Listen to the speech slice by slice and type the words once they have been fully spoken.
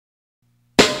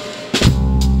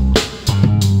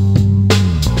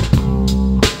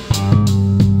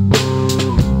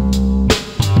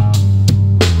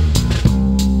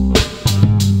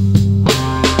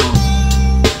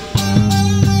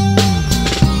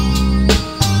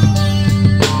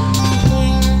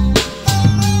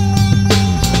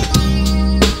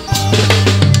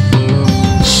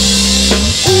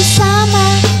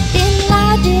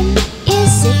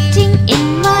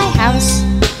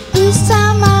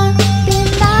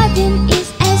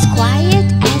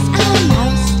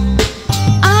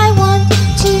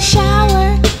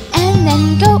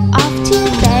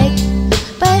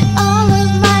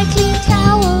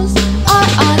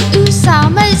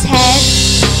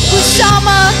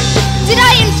Did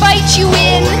I invite you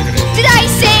in? Did I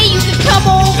say you could come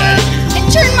over and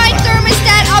turn my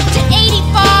thermostat up to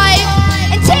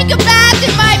 85 and take a bath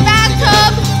in my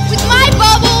bathtub with my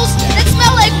bubbles that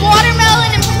smell like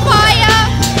watermelon and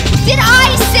papaya? Did I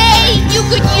say you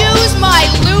could use my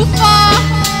loofah?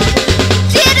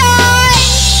 Did I?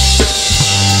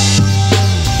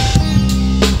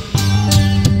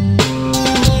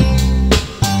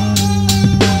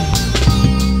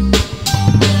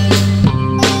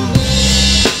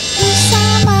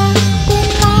 Osama bin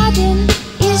Laden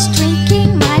is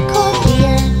drinking my cold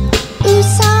beer.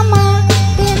 Osama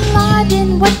bin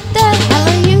Laden, what the hell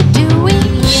are you doing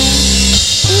here?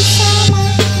 Osama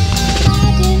bin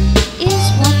Laden is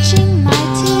watching my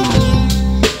TV.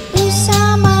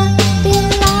 Osama bin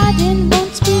Laden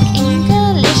won't speak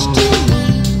English to me.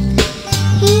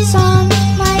 He's on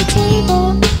my table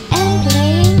and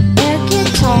playing air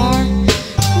guitar.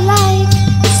 Like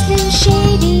Slim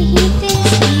Shady, he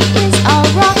thinks he is a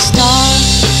rock star.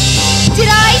 Did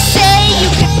I say you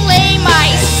could play my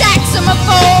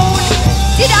saxophone?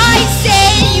 Did I say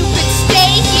you could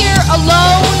stay here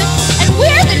alone and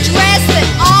wear the dress that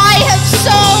I have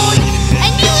sewn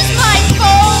and use my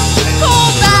phone to call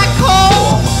back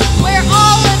home where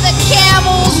all of the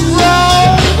camels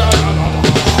roam?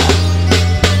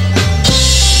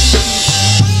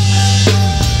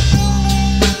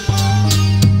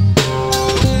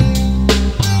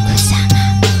 Osama,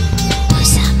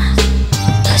 Osama,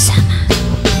 Osama,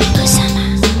 Osama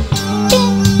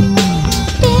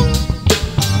bin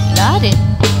Laden.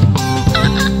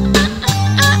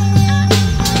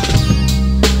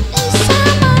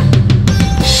 Osama.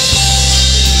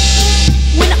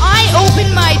 When I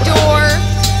opened my door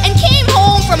and came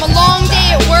home from a long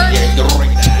day at work,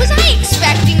 was I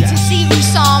expecting to see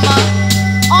Osama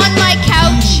on my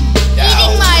couch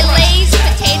eating my Lay's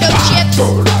potato chips,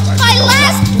 my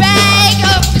last bag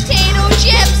of potato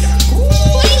chips,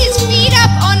 putting his feet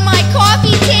up on my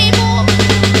coffee table,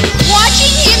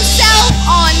 watching himself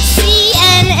on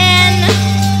CNN?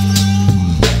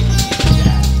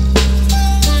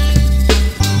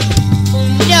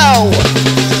 No.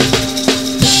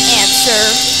 Answer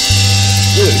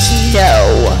is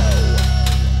no.